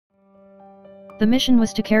The mission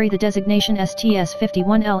was to carry the designation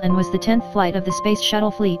STS-51L and was the 10th flight of the Space Shuttle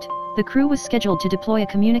fleet. The crew was scheduled to deploy a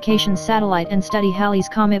communications satellite and study Halley's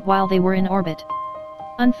Comet while they were in orbit.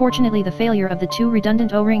 Unfortunately, the failure of the two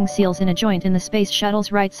redundant O-ring seals in a joint in the Space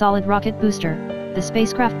Shuttle's right solid rocket booster, the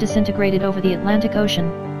spacecraft disintegrated over the Atlantic Ocean,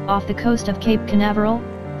 off the coast of Cape Canaveral,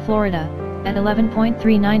 Florida, at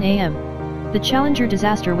 11:39 a.m. The Challenger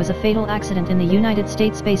disaster was a fatal accident in the United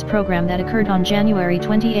States space program that occurred on January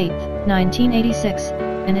 28, 1986,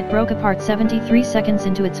 and it broke apart 73 seconds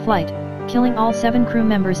into its flight, killing all 7 crew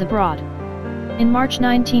members abroad. In March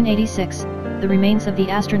 1986, the remains of the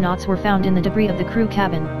astronauts were found in the debris of the crew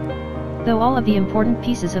cabin. Though all of the important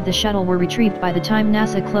pieces of the shuttle were retrieved by the time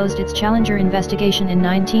NASA closed its Challenger investigation in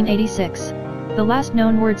 1986, the last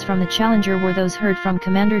known words from the Challenger were those heard from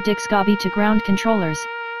Commander Dick Scobie to ground controllers,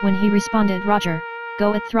 when he responded, "Roger,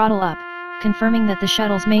 go at throttle up," confirming that the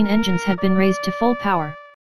shuttle's main engines had been raised to full power.